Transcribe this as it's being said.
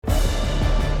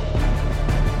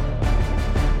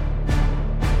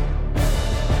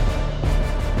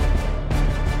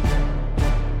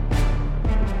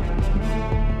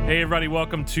Hey everybody,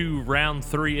 welcome to round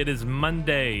 3. It is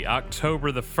Monday,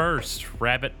 October the 1st.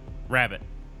 Rabbit.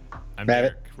 I'm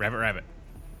Rabbit. Derek. Rabbit.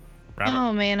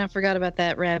 Oh man, I forgot about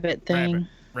that rabbit thing.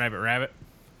 Rabbit.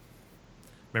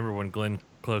 Remember when Glenn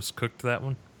Close cooked that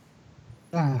one?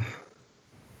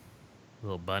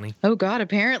 Little bunny. Oh god,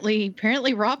 apparently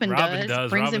Robin does.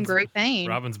 Brings him great pain.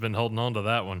 Robin's been holding on to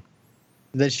that one.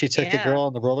 Then she took the girl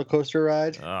on the roller coaster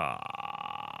ride.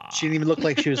 She didn't even look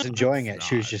like she was enjoying it.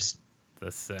 She was just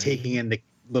taking in the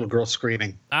little girl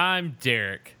screaming. I'm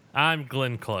Derek. I'm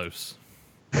Glenn Close.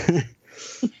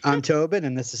 I'm Tobin,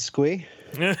 and this is Squee.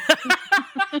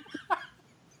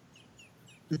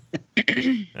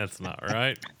 That's not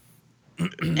right.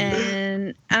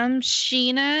 And I'm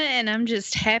Sheena, and I'm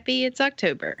just happy it's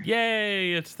October.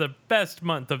 Yay! It's the best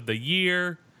month of the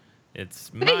year.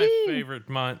 It's my favorite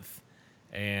month.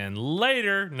 And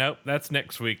later, nope, that's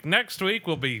next week. Next week,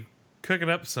 we'll be cooking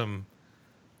up some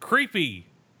creepy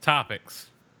topics.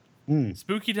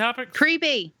 Spooky topics?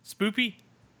 Creepy. Spoopy?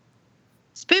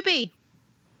 Spoopy.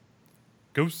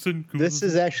 Ghosts and ghouls. This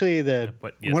is actually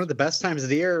one of the best times of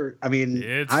the year. I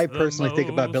mean, I personally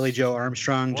think about Billy Joe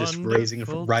Armstrong just rising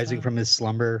from his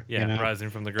slumber. Yeah, you know?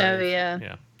 rising from the grave. Oh,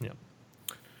 yeah. Yeah.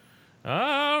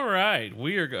 All right.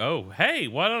 Hey,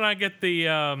 why don't I get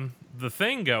the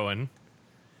thing going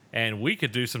and we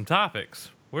could do some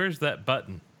topics. Where's that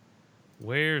button?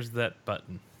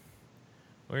 Button.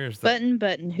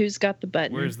 Who's got the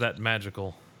button? Where's that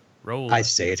magical roll? I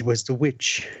say it was the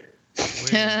witch.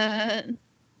 At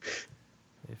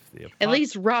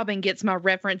least Robin gets my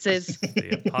references.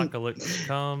 The apocalypse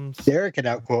comes. Derek can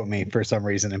outquote me for some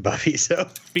reason in Buffy, so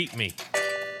Beat me.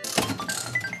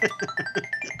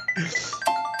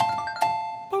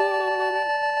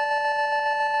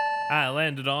 I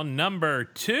landed on number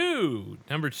 2.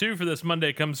 Number 2 for this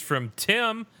Monday comes from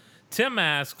Tim. Tim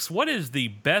asks, what is the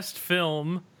best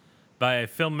film by a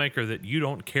filmmaker that you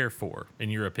don't care for, in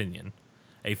your opinion?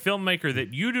 A filmmaker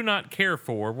that you do not care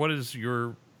for, what is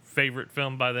your favorite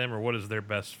film by them, or what is their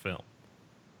best film?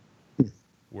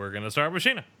 We're going to start with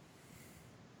Sheena.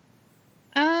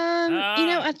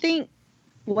 I think...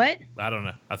 What? I don't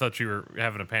know. I thought you were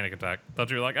having a panic attack. I thought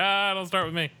you were like, don't start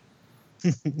with me.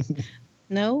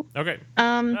 No. Okay.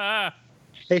 Hey,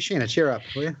 Sheena, cheer up,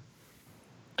 will you?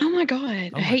 Oh my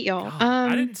god, I hate y'all.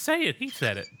 I didn't say it. He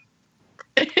said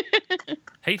it.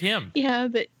 Hate him. Yeah,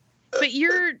 but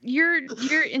you're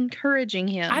encouraging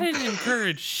him. I didn't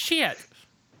encourage shit.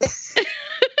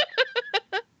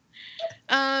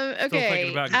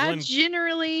 Okay. I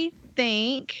generally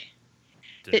think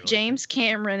that James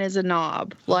Cameron is a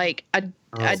knob. Like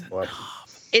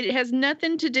it has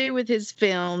nothing to do with his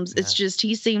films. Yeah. It's just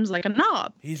he seems like a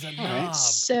knob. He's a knob.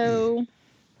 So,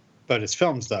 but his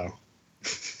films, though.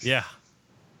 Yeah.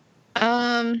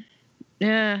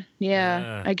 Yeah.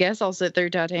 I guess I'll sit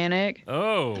through Titanic.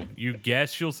 Oh, you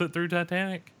guess you'll sit through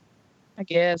Titanic? I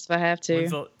guess if I have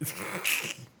to.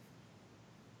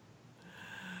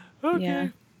 Okay. Yeah.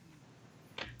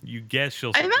 You guess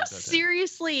you'll sit Am through I Titanic.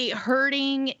 Seriously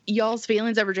hurting y'all's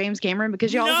feelings over James Cameron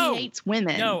because he hates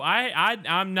women? No,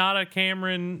 I'm not a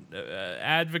Cameron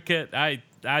advocate. I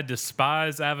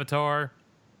despise Avatar.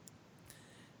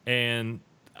 And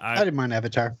I didn't mind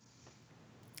Avatar.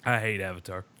 I hate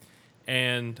Avatar.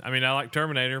 And I mean, I like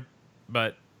Terminator,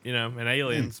 but and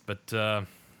Aliens, but the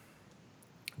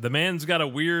man's got a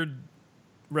weird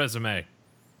resume.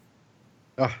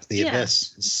 Oh, The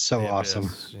Abyss is so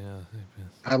awesome. Yeah, The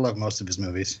Abyss. I love most of his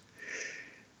movies.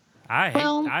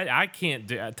 I can't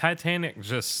do Titanic.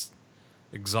 Just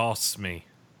exhausts me.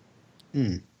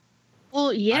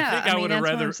 Well, yeah. I would have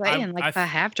rather. What I'm saying. If I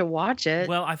have to watch it.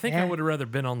 Well, I think I would have rather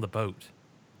been on the boat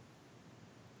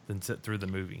than sit through the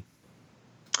movie.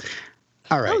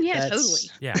 All right. Oh yeah, totally.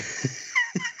 Yeah.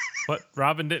 What?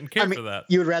 Robin didn't care for that.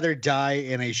 You would rather die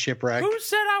in a shipwreck? Who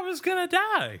said I was gonna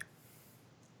die?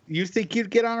 You think you'd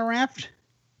get on a raft?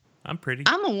 I'm pretty.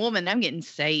 I'm a woman. I'm getting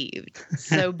saved.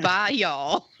 So bye,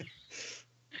 y'all.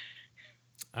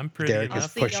 I'm pretty. Derek is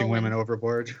pushing women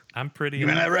overboard. I'm pretty. You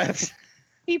in that raft?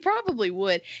 He probably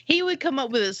would. He would come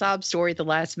up with a sob story at the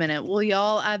last minute. Well,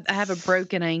 y'all, I have a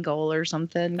broken ankle or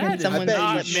something. That is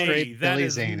not me. That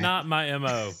is Zane. not my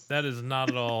MO. That is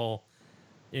not at all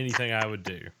anything I would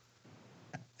do.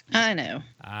 I know.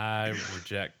 I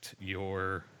reject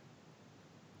your...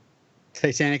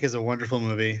 Titanic is a wonderful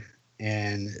movie,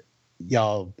 and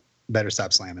y'all better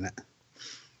stop slamming it.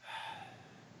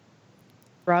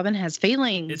 Robin has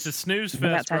feelings. It's a snooze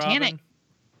fest, Titanic.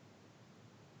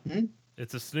 Robin.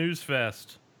 It's a snooze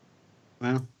fest.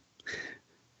 Well,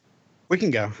 we can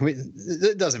go.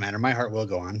 It doesn't matter. My heart will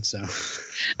go on, so no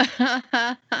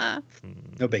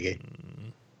biggie.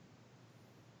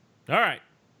 All right,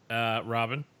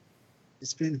 Robin.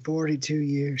 It's been 42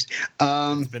 years.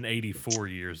 It's been 84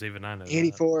 years. Even I know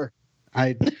 84.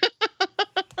 That.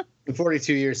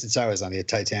 42 years since I was on the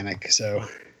Titanic, so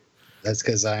that's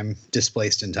because I'm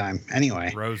displaced in time.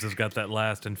 Anyway, Rose has got that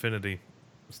last Infinity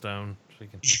Stone. She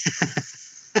can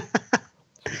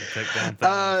take down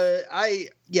things.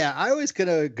 I was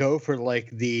gonna go for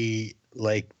the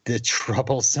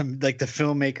troublesome, like the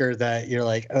filmmaker that you're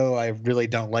like, oh, I really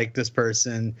don't like this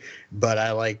person, but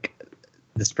I like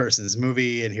this person's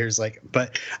movie, and here's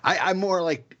but I'm more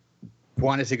like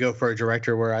wanted to go for a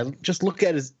director where I just look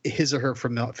at his or her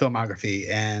filmography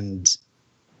and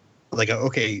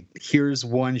okay, here's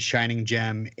one shining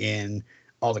gem in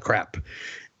all the crap.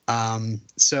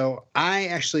 So I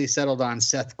actually settled on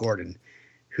Seth Gordon,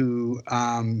 who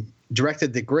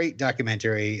directed the great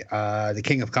documentary, The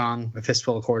King of Kong, A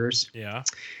Fistful of Quarters. Yeah.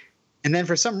 And then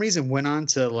for some reason went on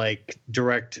to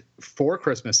direct Four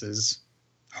Christmases,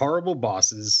 Horrible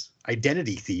Bosses,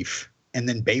 Identity Thief, and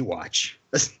then Baywatch.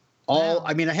 Wow.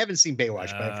 I mean, I haven't seen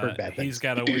Baywatch, but I've heard bad things. He's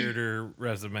got a weirder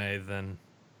resume than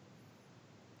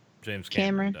James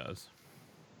Cameron does.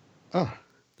 Oh,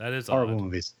 that is horrible odd.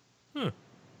 Movies. All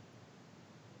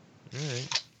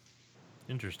right.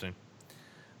 Interesting.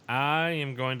 I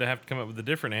am going to have to come up with a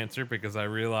different answer because I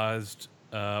realized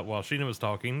while Sheena was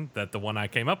talking that the one I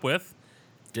came up with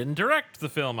didn't direct the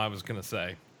film I was going to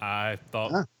say. I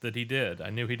thought that he did.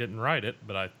 I knew he didn't write it,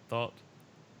 but I thought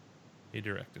he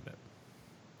directed it.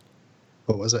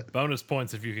 What was it? Bonus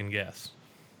points if you can guess.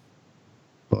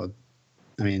 Well,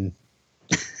 I mean...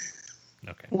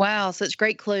 Okay. Wow, such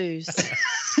great clues.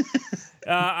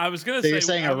 I was going to say... So you're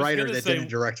saying a writer that didn't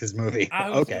direct his movie. I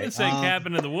was going to say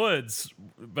Cabin in the Woods,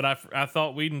 but I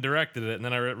thought Whedon directed it, and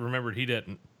then I remembered he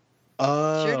didn't.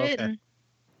 Sure didn't.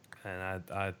 And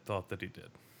I thought that he did.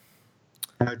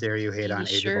 How dare you hate on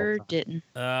Age of Ultron? Sure didn't.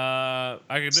 I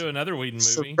could do another Whedon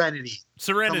movie.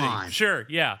 Serenity. Come on. Sure,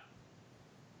 yeah.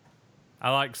 I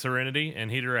like Serenity,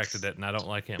 and he directed it, and I don't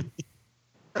like him.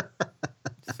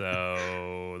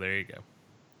 So, there you go.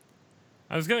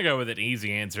 I was going to go with an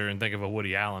easy answer and think of a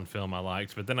Woody Allen film I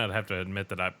liked, but then I'd have to admit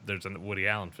that there's a Woody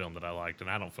Allen film that I liked,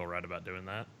 and I don't feel right about doing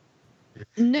that.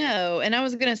 No, and I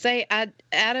was going to say,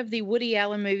 out of the Woody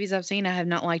Allen movies I've seen, I have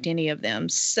not liked any of them,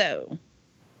 so...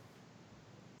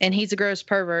 And he's a gross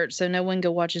pervert, so no one go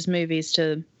watch his movies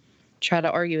to try to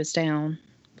argue us down,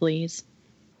 please.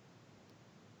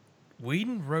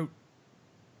 Whedon wrote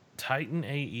Titan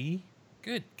AE?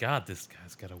 Good God, this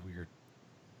guy's got a weird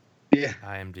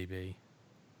IMDb.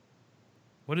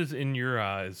 What is In Your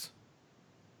Eyes?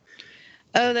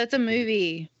 Oh, that's a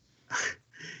movie.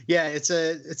 Yeah, it's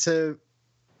a.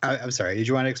 I'm sorry. Did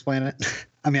you want to explain it?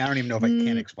 I mean, I don't even know if I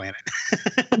can explain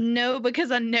it. No,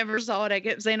 because I never saw it. I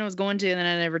kept saying I was going to, and then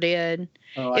I never did.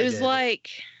 Oh, it was like...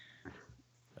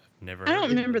 Never. I don't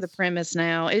remember the premise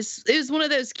now. It was one of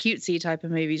those cutesy type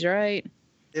of movies, right?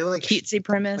 They're like cutesy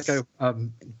premise. Like a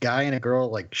guy and a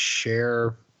girl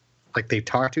share, they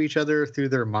talk to each other through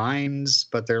their minds,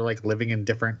 but they're living in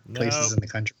different places in the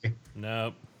country.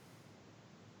 Nope.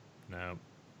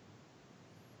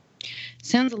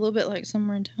 Sounds a little bit like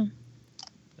Somewhere in Time.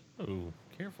 Oh,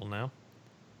 careful now.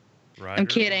 I'm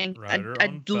kidding.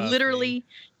 I literally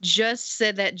just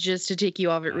said that just to tick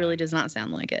you off. It really does not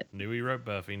sound like it. Knew he wrote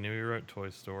Buffy. Knew he wrote Toy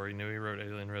Story. Knew he wrote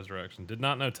Alien Resurrection. Did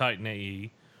not know Titan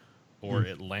AE or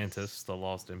Atlantis, The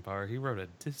Lost Empire. He wrote a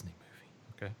Disney movie.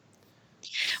 Okay.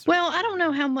 Well, I don't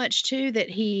know how much, too, that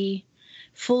he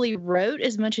fully wrote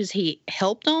as much as he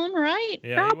helped on, right?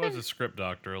 Yeah, Robin? He was a script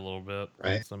doctor a little bit.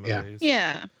 Right. Some of these.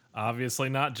 Yeah. Obviously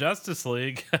not Justice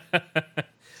League.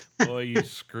 Boy, you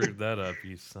screwed that up,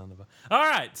 you son of a... All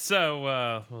right,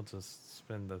 so we'll just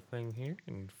spin the thing here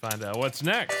and find out what's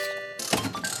next.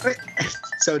 Wait,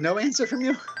 so no answer from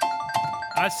you?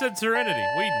 I said Serenity,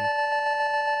 Whedon.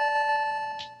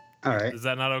 All right. Is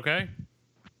that not okay?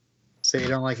 So you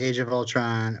don't like Age of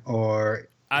Ultron, or...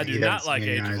 I do not like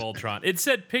Age of Ultron. It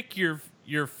said pick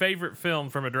your favorite film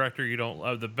from a director you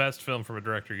don't... the best film from a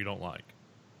director you don't like.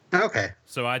 Okay.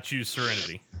 So I choose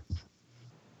Serenity.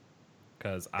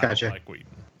 Because I don't like Whedon.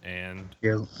 And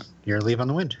you're a leaf on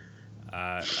the wind.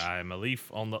 I'm a leaf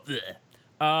on the...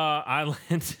 I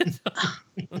landed...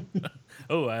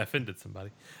 Oh, I offended somebody.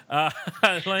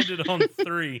 I landed on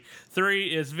 3.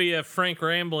 3 is via Frank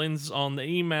Ramblings on the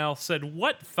email. Said,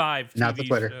 what 5 TV Not the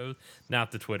Twitter. shows...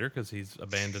 Not the Twitter, because he's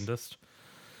abandoned us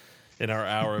in our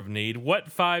hour of need.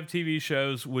 What 5 TV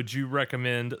shows would you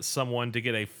recommend someone to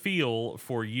get a feel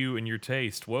for you and your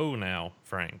taste? Whoa now,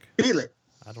 Frank. Feel it.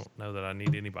 I don't know that I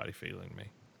need anybody feeling me.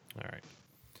 All right.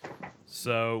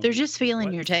 So they're just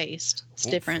feeling your taste. It's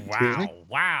different.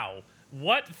 Wow.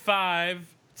 What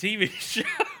 5 TV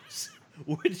shows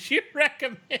would you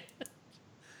recommend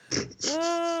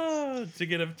to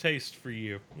get a taste for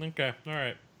you? Okay, all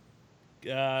right.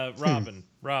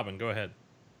 Robin, go ahead.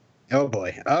 Oh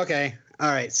boy. Okay.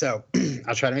 All right. So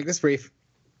I'll try to make this brief.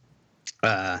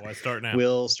 Why start now?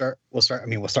 We'll start with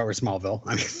Smallville.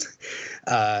 I mean,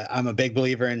 I'm a big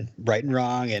believer in right and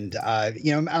wrong, and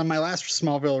on my last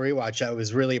Smallville rewatch, I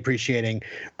was really appreciating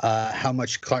how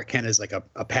much Clark Kent is like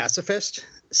a pacifist.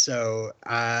 So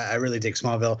I really dig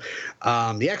Smallville.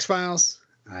 The X-Files.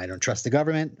 I don't trust the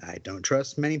government. I don't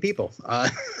trust many people.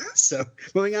 So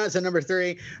moving on to number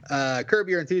 3, Curb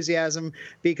Your Enthusiasm,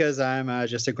 because I'm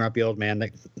just a grumpy old man that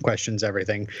questions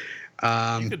everything.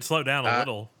 You could slow down a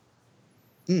little.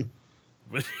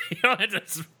 But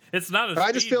it's not.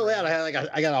 I just feel that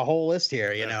I got a whole list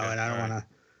here, and I don't want to.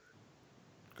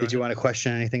 Did you want to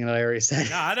question anything that I already said?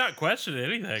 No, I don't question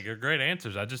anything. They're great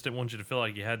answers. I just didn't want you to feel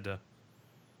like you had to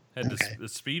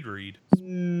speed read.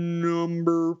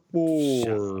 Number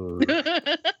 4.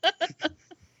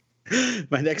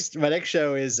 my next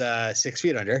show is 6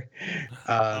 Feet Under,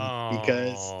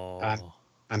 because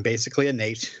I'm basically a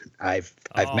Nate. I've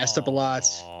messed up a lot.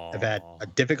 I've had a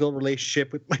difficult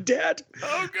relationship with my dad.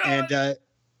 Oh God!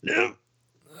 And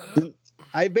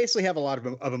I basically have a lot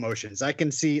of emotions. I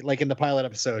can see, like in the pilot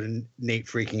episode, and Nate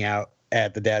freaking out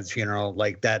at the dad's funeral.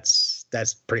 Like that's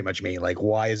pretty much me. Like,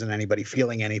 why isn't anybody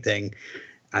feeling anything?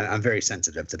 I'm very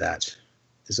sensitive to that.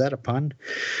 Is that a pun?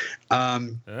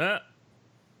 And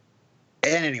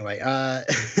anyway,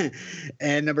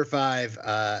 and number 5,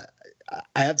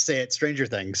 I have to say it's Stranger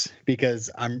Things, because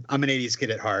I'm an 80s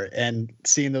kid at heart, and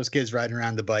seeing those kids riding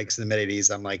around the bikes in the mid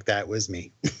 80s, I'm like, that was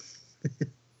me.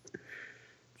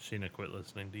 Sheena quit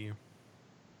listening to you.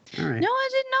 All right. No, I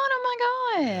did not. Oh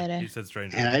my God. You said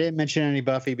Stranger And Things. I didn't mention any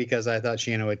Buffy because I thought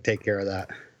Sheena would take care of that.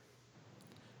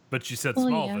 But you said Well,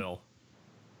 Smallville.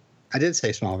 I did say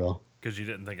Smallville. Because you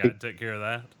didn't think I'd take care of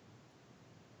that.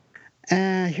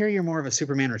 I hear you're more of a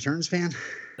Superman Returns fan.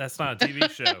 That's not a TV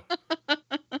show.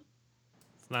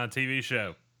 It's not a TV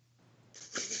show.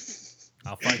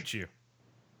 I'll fight you.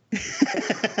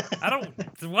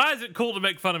 Why is it cool to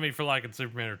make fun of me for liking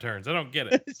Superman Returns? I don't get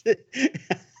it.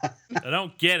 I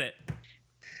don't get it.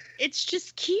 It's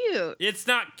just cute. It's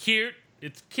not cute.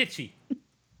 It's kitschy.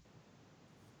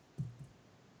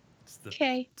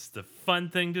 Okay. It's the fun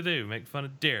thing to do. Make fun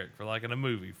of Derek for liking a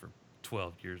movie for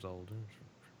 12 years old.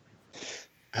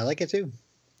 I like it too.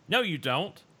 No, you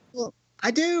don't. Well,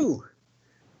 I do.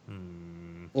 A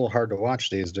little hard to watch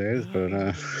these days,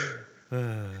 but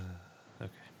Okay.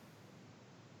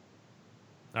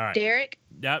 All right. Derek?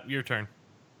 Yep, your turn.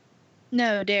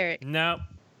 No, Derek. No.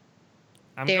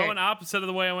 I'm Derek. going opposite of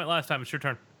the way I went last time. It's your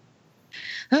turn.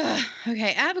 Okay,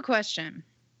 I have a question.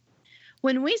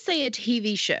 When we say a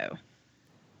TV show,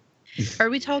 are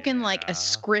we talking like a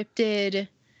scripted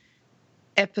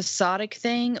episodic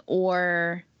thing,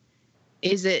 or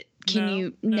is it, can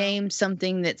you name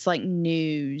something that's like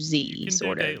newsy You can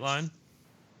sort do of? Dateline.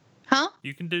 Huh?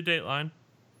 You can do Dateline.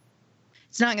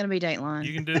 It's not going to be Dateline.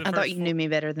 You can do the I thought you knew me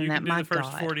better than You that. can do My the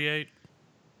first God. 48.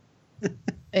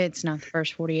 It's not the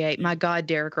first 48. My God,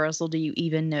 Derek Russell, do you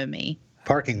even know me?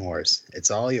 Parking Wars.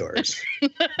 It's all yours.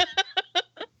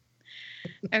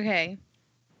 Okay.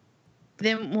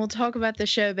 Then we'll talk about the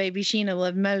show Baby Sheena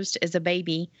loved most as a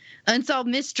baby, Unsolved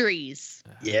Mysteries.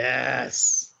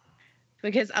 Yes.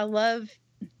 Because I love,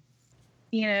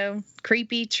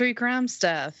 creepy true crime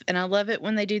stuff. And I love it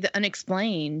when they do the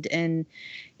unexplained. And,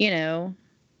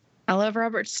 I love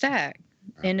Robert Stack.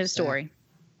 End of story.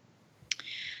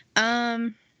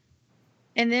 And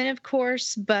then, of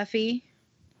course, Buffy.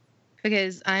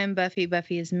 Because I am Buffy.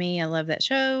 Buffy is me. I love that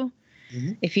show.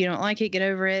 Mm-hmm. If you don't like it, get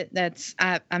over it.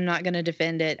 I'm not going to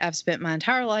defend it. I've spent my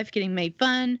entire life getting made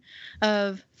fun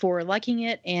of for liking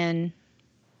it, and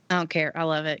I don't care. I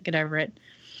love it. Get over it.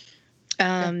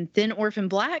 Then Orphan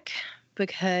Black,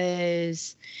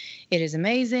 because it is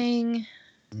amazing.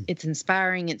 It's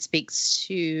inspiring. It speaks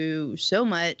to so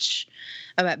much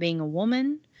about being a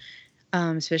woman,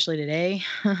 especially today.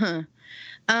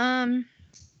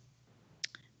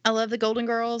 I love The Golden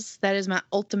Girls. That is my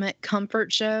ultimate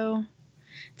comfort show.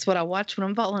 It's what I watch when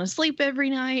I'm falling asleep every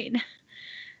night.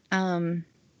 I don't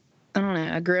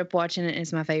know. I grew up watching it, and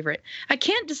it's my favorite. I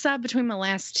can't decide between my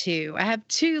last 2. I have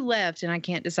 2 left, and I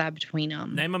can't decide between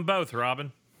them. Name them both,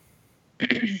 Robin.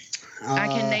 I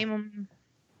can name them.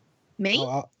 Me?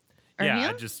 Or yeah, him?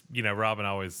 I just, Robin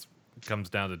always comes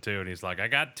down to 2, and he's like, I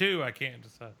got 2. I can't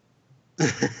decide.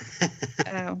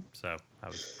 Oh. So I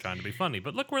was trying to be funny,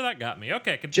 but look where that got me.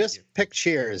 Okay, continue. Just pick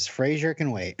Cheers. Frasier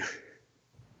can wait.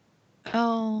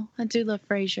 Oh, I do love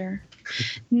Frasier.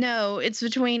 No, it's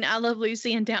between I Love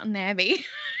Lucy and Downton Abbey.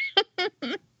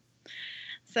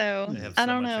 So They have I so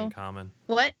don't much know. in common.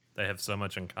 What? They have so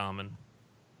much in common.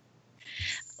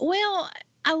 Well,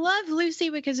 I love Lucy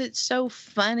because it's so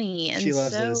funny and She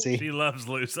loves so. Lucy. She loves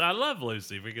Lucy. I love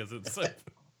Lucy because it's so.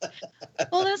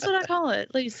 Well, that's what I call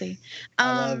it, Lucy.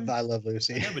 I love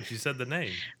Lucy. Yeah, but you said the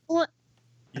name. Well,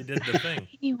 You did the thing.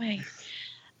 anyway,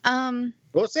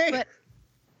 We'll see. but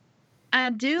I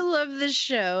do love this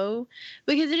show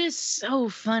because it is so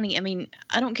funny. I mean,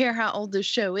 I don't care how old this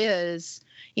show is,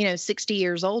 60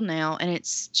 years old now, and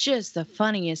it's just the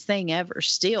funniest thing ever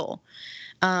still.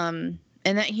 And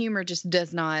that humor just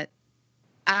does not.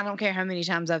 I don't care how many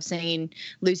times I've seen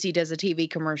Lucy does a TV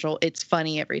commercial. It's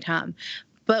funny every time.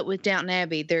 But with Downton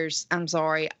Abbey, I'm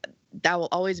sorry, I will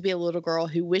always be a little girl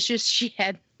who wishes she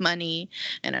had money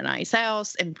and a nice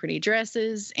house and pretty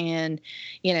dresses and,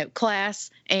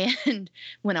 class. And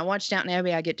when I watch Downton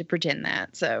Abbey, I get to pretend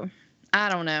that. So I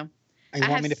don't know. You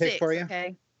want me to pick for you?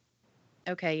 Okay.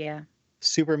 Okay, yeah.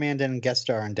 Superman didn't guest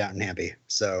star on Downton Abbey,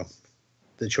 so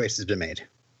the choice has been made.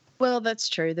 Well, that's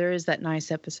true. There is that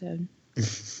nice episode.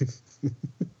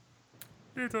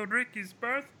 Little Ricky's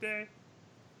birthday.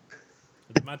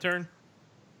 Is it my turn?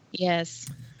 Yes.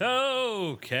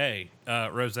 Okay.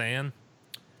 Roseanne.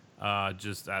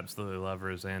 Just absolutely love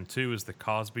Roseanne. 2 is The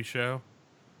Cosby Show.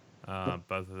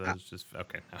 Both of those just...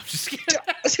 Okay, no, I'm just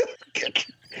kidding.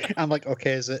 I'm like,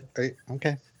 okay,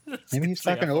 okay? Maybe he's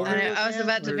talking over. I was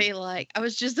about to be like,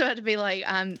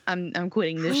 I'm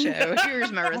quitting this show.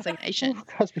 Here's my resignation.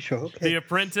 Cosby Show. Okay. The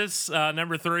Apprentice,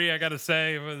 number 3, I gotta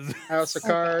say. Was... House of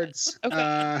Cards.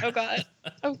 Okay.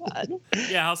 Oh God.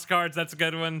 Yeah, House of Cards, that's a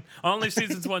good one. Only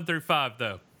seasons 1 through 5,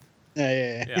 though.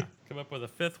 Yeah. Come up with a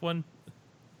 5th one.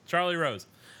 Charlie Rose.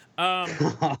 Ew.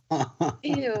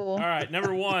 All right,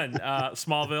 number 1,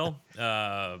 Smallville.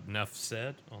 Enough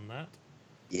said on that.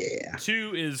 Yeah.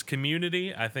 2 is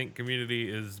Community. I think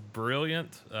Community is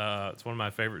brilliant. It's one of my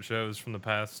favorite shows from the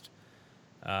past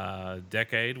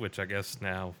decade, which I guess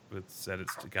now it's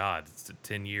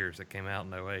 10 years. It came out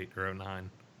in 08 or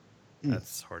 09.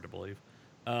 That's hard to believe.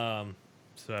 So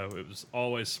it was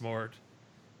always smart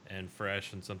and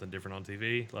fresh and something different on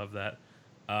TV. Love that.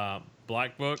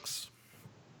 Black Books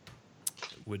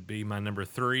would be my number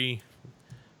 3.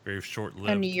 Very short-lived.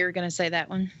 I knew you were going to say that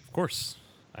one. Of course.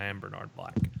 I am Bernard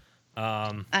Black.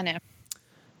 I know.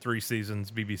 3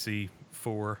 seasons, BBC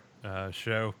 4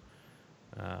 show.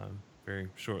 Very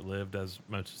short-lived, as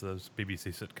most of those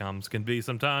BBC sitcoms can be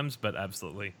sometimes, but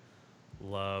absolutely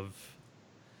love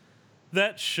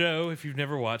that show. If you've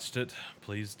never watched it,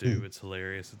 please do. It's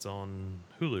hilarious. It's on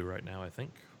Hulu right now, I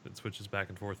think. It switches back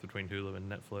and forth between Hulu and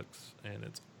Netflix, and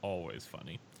it's always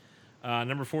funny.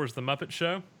 Number 4 is The Muppet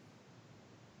Show.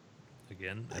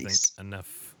 Again, nice. I think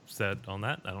enough said on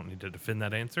that. I don't need to defend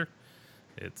that answer.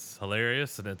 It's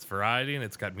hilarious, and it's variety, and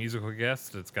it's got musical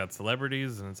guests, and it's got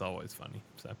celebrities, and it's always funny.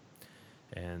 So,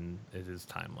 and it is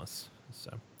timeless. So,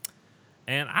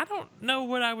 and I don't know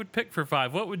what I would pick for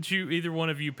 5. What would either one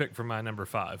of you pick for my number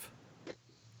 5?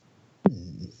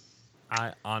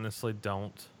 I honestly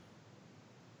don't.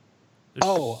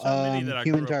 There's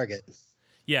Human Target.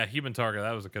 Yeah, Human Target.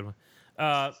 That was a good one.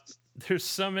 There's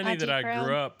so many that I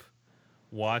grew up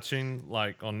watching,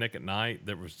 like on Nick at Night,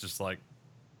 that was just like,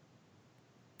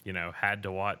 had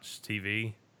to watch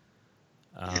TV,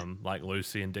 like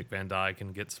Lucy and Dick Van Dyke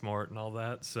and Get Smart and all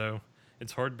that. So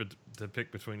it's hard to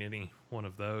pick between any one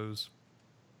of those.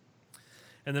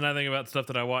 And then I think about stuff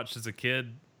that I watched as a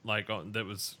kid, like that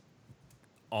was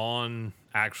on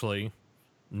actually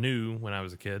new when I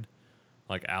was a kid,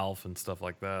 like Alf and stuff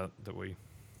like that we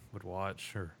would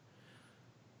watch, or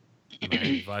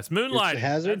Miami Vice.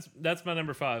 Moonlighting. That's my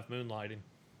number 5. Moonlighting.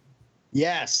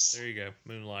 Yes. There you go.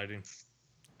 Moonlighting.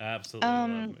 Absolutely love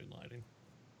Moonlighting.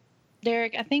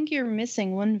 Derek, I think you're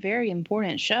missing one very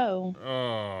important show.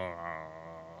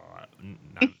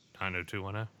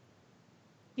 90210.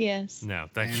 Yes. No,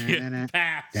 thank you.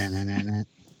 Pass.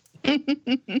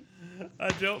 I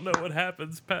don't know what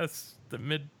happens past the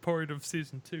midpoint of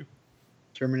season 2.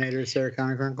 Terminator, Sarah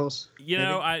Connor Chronicles.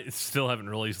 I still haven't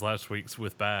released last week's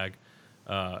with Bag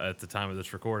at the time of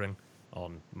this recording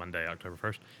on Monday, October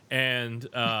 1st. And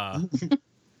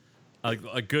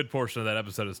a good portion of that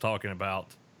episode is talking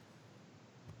about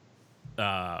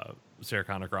Sarah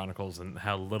Connor Chronicles and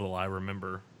how little I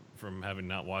remember from having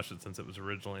not watched it since it was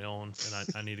originally on. And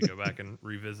I need to go back and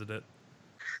revisit it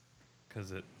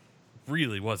because it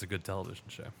really was a good television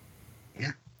show.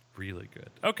 Yeah. Really good.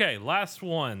 Okay, last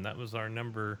one. That was our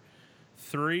number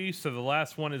 3. So the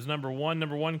last one is number 1.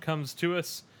 Number 1 comes to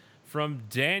us From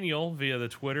Daniel via the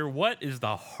Twitter, what is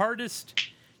the hardest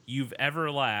you've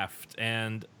ever laughed?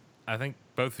 And I think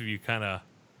both of you kind of,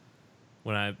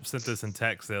 when I sent this in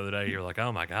text the other day, you're like,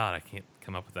 oh my God, I can't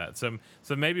come up with that. So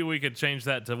maybe we could change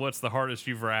that to what's the hardest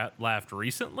you've laughed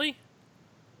recently?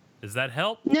 Does that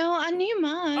help? No, I knew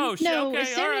mine. Oh, no, okay,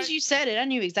 as soon as you said it, I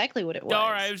knew exactly what it was. All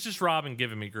right, it was just Robin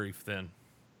giving me grief then.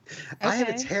 Okay. I have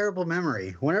a terrible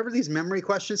memory. Whenever these memory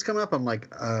questions come up, I'm like,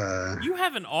 You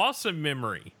have an awesome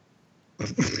memory.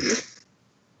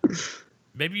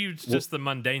 Maybe it's just the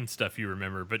mundane stuff you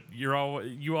remember, but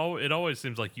it always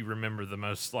seems like you remember the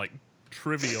most like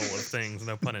trivial of things,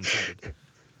 no pun intended.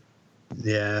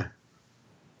 Yeah.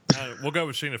 We'll go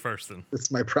with Sheena first then. That's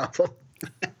my problem. I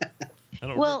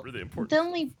don't remember the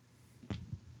important.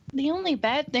 The only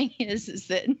bad thing is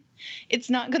that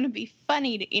it's not going to be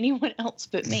funny to anyone else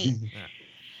but me. Yeah.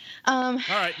 All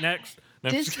right, next.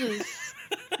 This was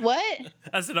what?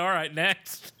 I said, all right,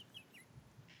 next.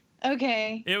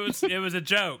 Okay. It was a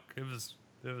joke. It was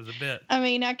a bit. I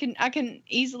mean, I can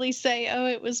easily say, oh,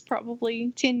 it was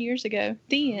probably 10 years ago.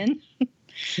 Then,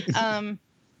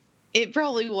 it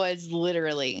probably was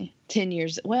literally 10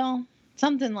 years. Well,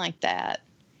 something like that.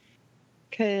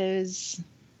 'Cause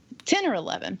 10 or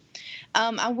 11.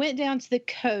 I went down to the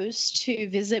coast to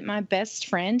visit my best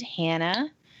friend, Hannah.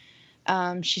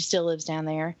 She still lives down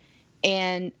there.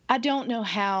 And I don't know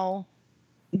how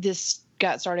this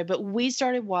got started, but we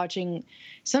started watching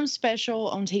some special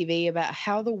on TV about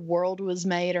how the world was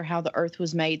made or how the earth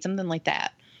was made, something like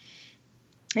that.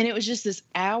 And it was just this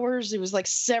hours. It was like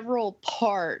several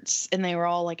parts, and they were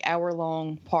all like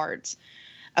hour-long parts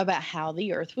about how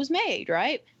the earth was made,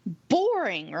 right?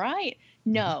 Boring, right?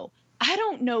 No. I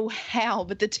don't know how,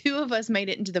 but the two of us made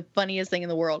it into the funniest thing in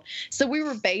the world. So we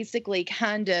were basically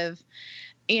kind of,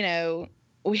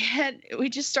 we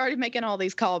just started making all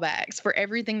these callbacks for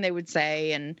everything they would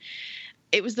say, and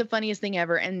it was the funniest thing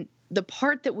ever. And the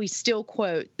part that we still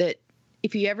quote, that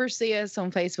if you ever see us on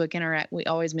Facebook interact, we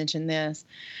always mention this.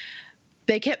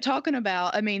 They kept talking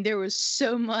about, there was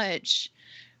so much.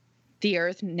 The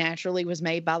earth naturally was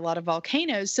made by a lot of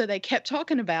volcanoes. So they kept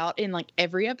talking about in like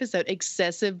every episode,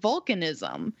 excessive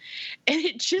volcanism. And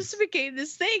it just became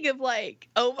this thing of like,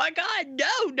 oh my God,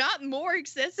 no, not more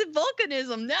excessive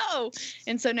volcanism. No.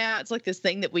 And so now it's like this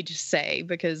thing that we just say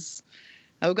because,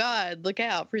 oh God, look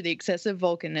out for the excessive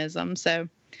volcanism. So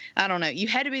I don't know. You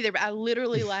had to be there, but I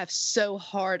literally laughed so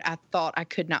hard I thought I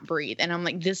could not breathe. And I'm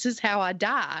like, this is how I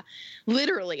die.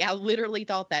 Literally, I literally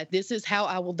thought that. This is how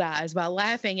I will die, is by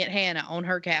laughing at Hannah on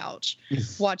her couch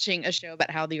watching a show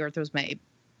about how the earth was made.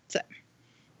 So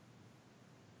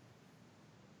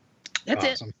that's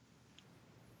awesome. It.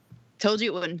 Told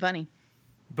you it wasn't funny.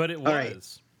 But it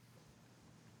was.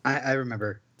 Right. I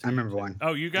remember. I remember one.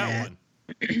 Oh, you got one.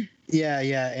 Yeah,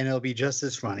 and it'll be just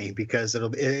as funny because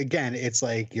it's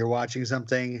like you're watching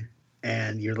something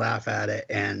and you laugh at it,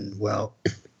 and well,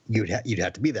 you'd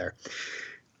have to be there.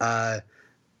 I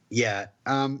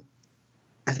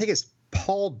think it's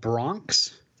Paul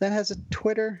Bronx that has a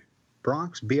Twitter.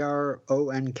 Bronx,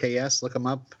 Bronks. Look him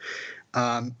up.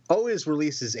 Always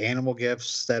releases animal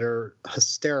gifs that are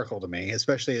hysterical to me,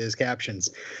 especially his captions.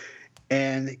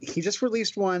 And he just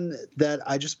released one that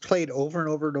I just played over and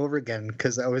over and over again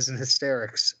because I was in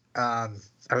hysterics. I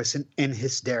was in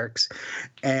hysterics.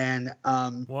 And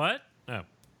what? Oh.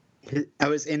 I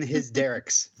was in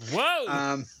hysterics.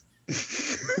 Whoa!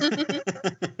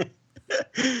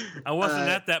 I wasn't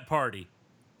at that party.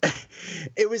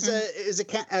 It was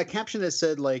a caption that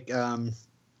said like how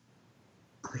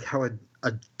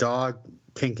a dog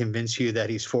can convince you that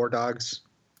he's four dogs.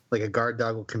 Like a guard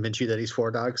dog will convince you that he's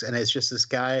four dogs. And it's just this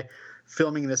guy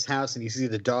filming in this house, and you see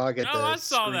the dog at I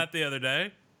saw that the other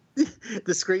day.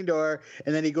 The screen door,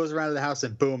 and then he goes around to the house,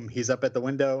 and boom, he's up at the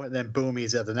window, and then boom,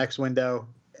 he's at the next window,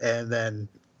 and then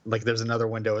like there's another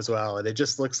window as well. And it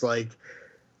just looks like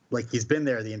he's been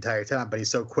there the entire time, but he's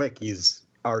so quick, he's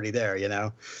already there,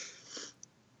 It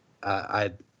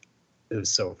was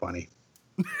so funny.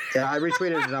 Yeah, I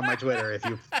retweeted it on my Twitter if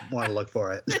you want to look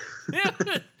for it.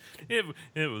 It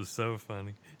was so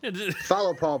funny.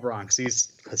 Follow Paul Bronx.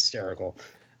 He's hysterical.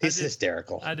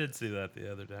 Hysterical. I did see that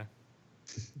the other day.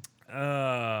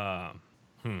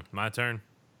 My turn?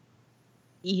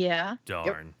 Yeah.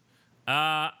 Darn. Yep.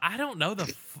 I don't know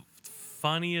the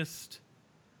funniest,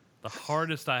 the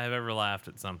hardest I have ever laughed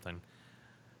at something.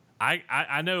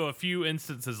 I know a few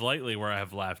instances lately where I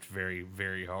have laughed very,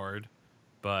 very hard,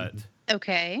 but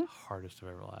okay. Hardest I've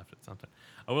ever laughed at something.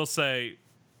 I will say,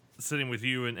 sitting with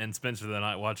you and Spencer the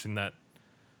night watching that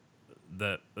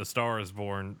A Star Is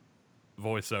Born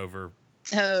voiceover.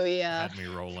 Oh yeah, had me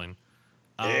rolling.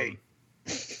 Hey.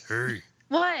 Hey.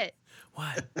 What?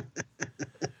 What?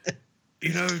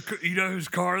 You know whose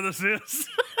car this is?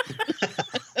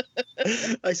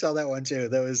 I saw that one too.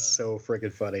 That was so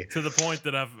freaking funny. To the point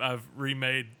that I've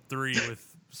remade 3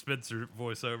 with Spencer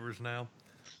voiceovers now,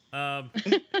 and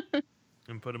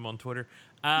put them on Twitter.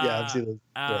 Yeah, I've seen those.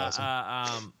 They're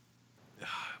awesome.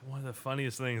 One of the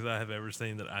funniest things I have ever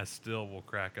seen that I still will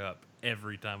crack up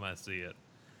every time I see it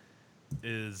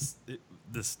is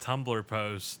this Tumblr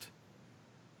post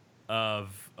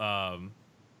of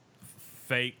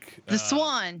fake The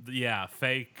Swan. Yeah,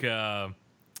 fake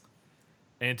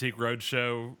Antique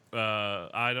Roadshow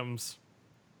items,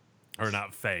 or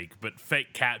not fake, but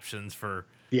fake captions for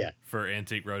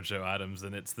Antique Roadshow items,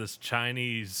 and it's this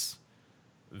Chinese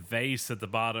vase at the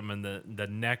bottom, and the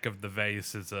neck of the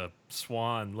vase is a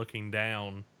swan looking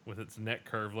down with its neck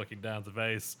curve looking down at the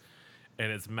vase,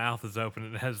 and its mouth is open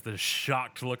and it has this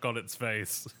shocked look on its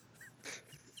face.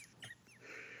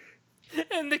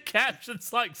 And the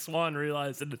caption's like, "Swan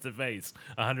realizing it's a vase,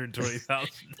 $120,000."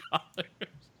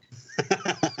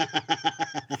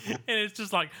 And it's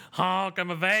just like, honk,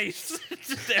 I'm a vase.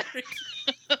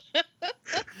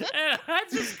 And I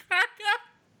just crack up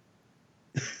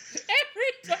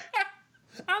every time.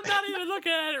 I'm not even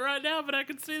looking at it right now, but I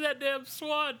can see that damn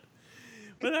swan.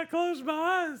 When I close my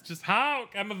eyes, just honk,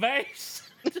 I'm a vase.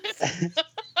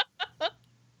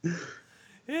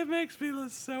 It makes me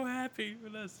look so happy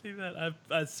when I see that.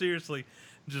 I seriously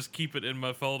just keep it in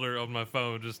my folder on my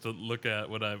phone just to look at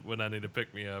when I need to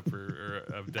pick me up or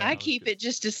I'm down. I keep it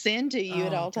just to send to you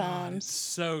at all times. It's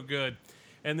so good.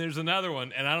 And there's another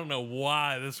one, and I don't know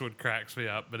why this one cracks me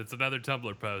up, but it's another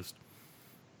Tumblr post.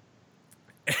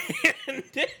 And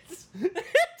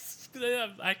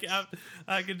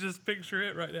I can just picture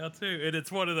it right now too. And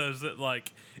it's one of those that,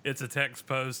 like, it's a text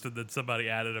post and then somebody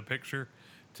added a picture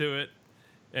to it,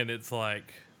 and it's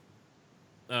like,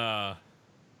 what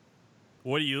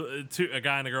do you? A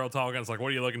guy and a girl talking. It's like, what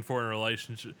are you looking for in a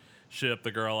relationship?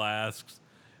 The girl asks,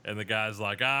 and the guy's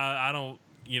like, I don't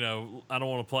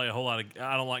want to play a whole lot of.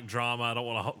 I don't like drama. I don't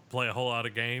want to play a whole lot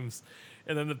of games.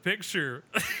 And then the picture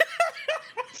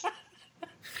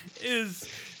is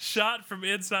shot from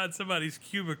inside somebody's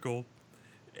cubicle,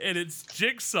 and it's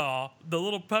Jigsaw, the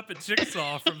little puppet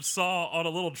Jigsaw from Saw, on a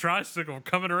little tricycle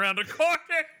coming around a corner.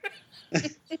 And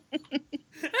I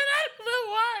don't know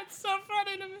why it's so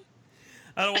funny to me.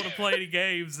 I don't want to play any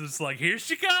games. It's like, here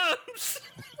she comes.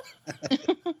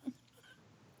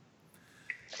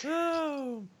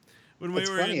 Oh, when we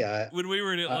were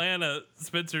in Atlanta,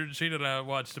 Spencer and Sheena and I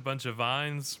watched a bunch of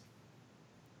Vines.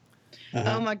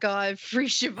 Oh my God, free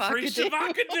Shavakadu. Free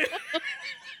Shavakadu.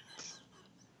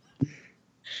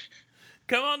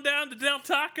 Come on down to Del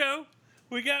Taco.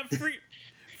 We got free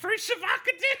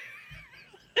Shavakadu.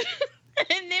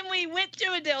 And then we went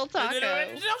to a Del Taco.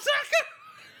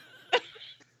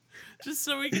 Just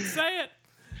so we can say it.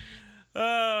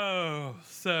 Oh,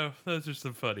 so those are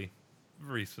some funny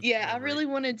recent. Yeah, memories. I really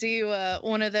want to do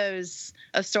one of those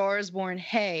A Star Is Born.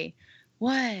 Hey,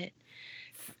 what?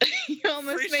 You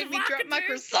almost made me drop my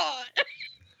croissant.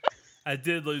 I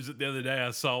did lose it the other day.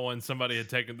 I saw one. Somebody had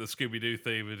taken the Scooby-Doo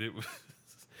theme, and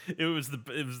it was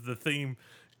the theme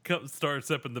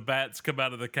starts up, and the bats come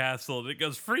out of the castle, and it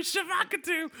goes, "Free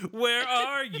Shavakadu, where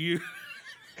are you?"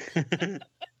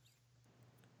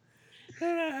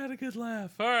 And I had a good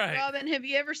laugh. All right, Robin, have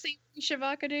you ever seen Free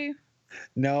Shavakadu?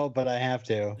 No, but I have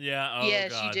to. Yeah. Oh,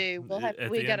 yes, God. you do.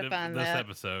 We got to find this that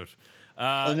episode.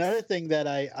 Another thing that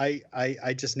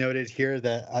I just noted here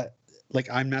that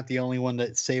I'm not the only one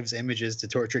that saves images to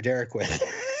torture Derek with.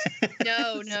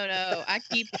 No. I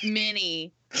keep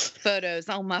many photos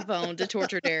on my phone to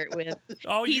torture Derek with.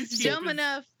 He's dumb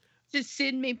enough to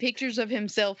send me pictures of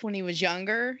himself when he was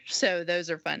younger, so those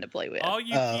are fun to play with. All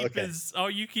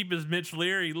you keep is Mitch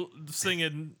Leary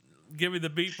singing "Give Me the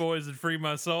Beat Boys" and "Free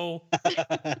My Soul."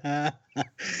 I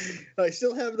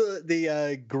still have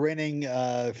the grinning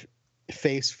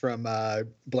face from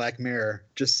Black Mirror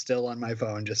just still on my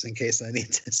phone, just in case I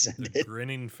need to send it.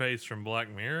 Grinning face from Black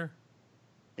Mirror?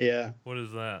 Yeah. What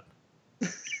is that?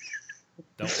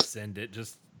 Don't send it.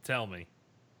 Just tell me.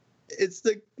 It's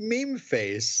the meme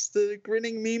face. The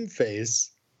grinning meme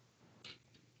face.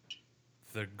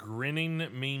 The grinning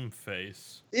meme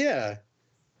face? Yeah.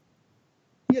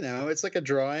 It's like a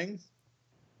drawing.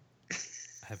 I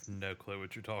have no clue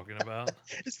what you're talking about.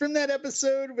 It's from that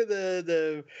episode where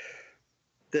the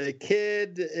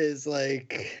kid is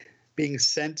like being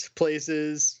sent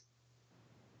places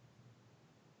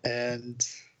and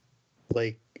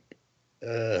like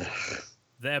the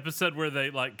episode where they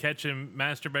like catch him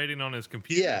masturbating on his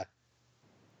computer. Yeah.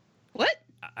 What?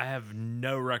 I have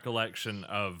no recollection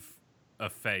of a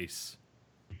face.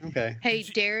 Okay. Hey,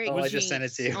 Derek, I just sent it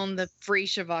to you. on the free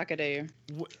Shavakadu.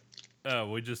 Oh,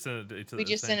 we just sent it We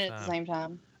just sent it at the same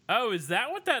time. Oh, is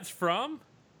that what that's from?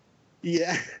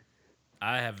 Yeah.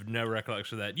 I have no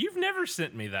recollection of that. You've never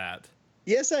sent me that.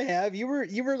 Yes, I have. You were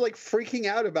like freaking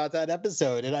out about that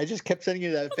episode, and I just kept sending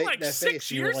you that, like that 6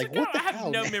 face. years like, ago. what the I have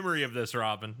hell, no man? memory of this,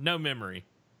 Robin. No memory.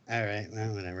 All right,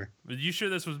 well, whatever. Are you sure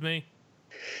this was me?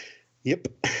 Yep.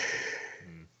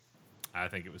 I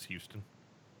think it was Houston.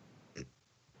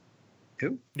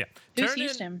 Who? Yeah. Who's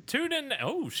Houston? Tune in.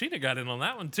 Oh, Sheena got in on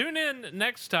that one. Tune in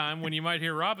next time when you might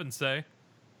hear Robin say,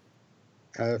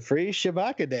 Free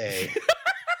Shabaka Day.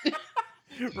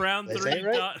 round They 3 say it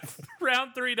right.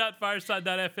 round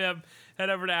 3.fireside.fm. Head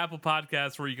over to Apple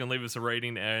Podcasts where you can leave us a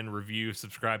rating and review.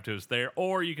 Subscribe to us there,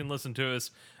 or you can listen to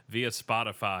us via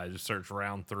Spotify. Just search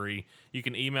Round 3. You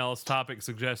can email us topic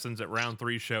suggestions at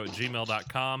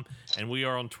round3show@gmail.com, and we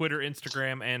are on Twitter,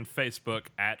 Instagram, and Facebook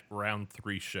at Round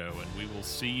 3 Show. And we will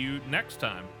see you next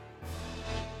time.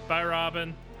 Bye,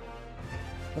 Robin.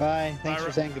 Bye. Thanks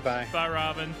for saying goodbye. Bye,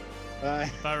 Robin.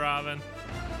 Bye. Bye, Robin.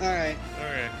 All right.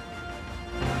 Okay.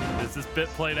 Is this bit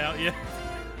played out yet?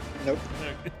 Nope.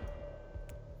 Okay.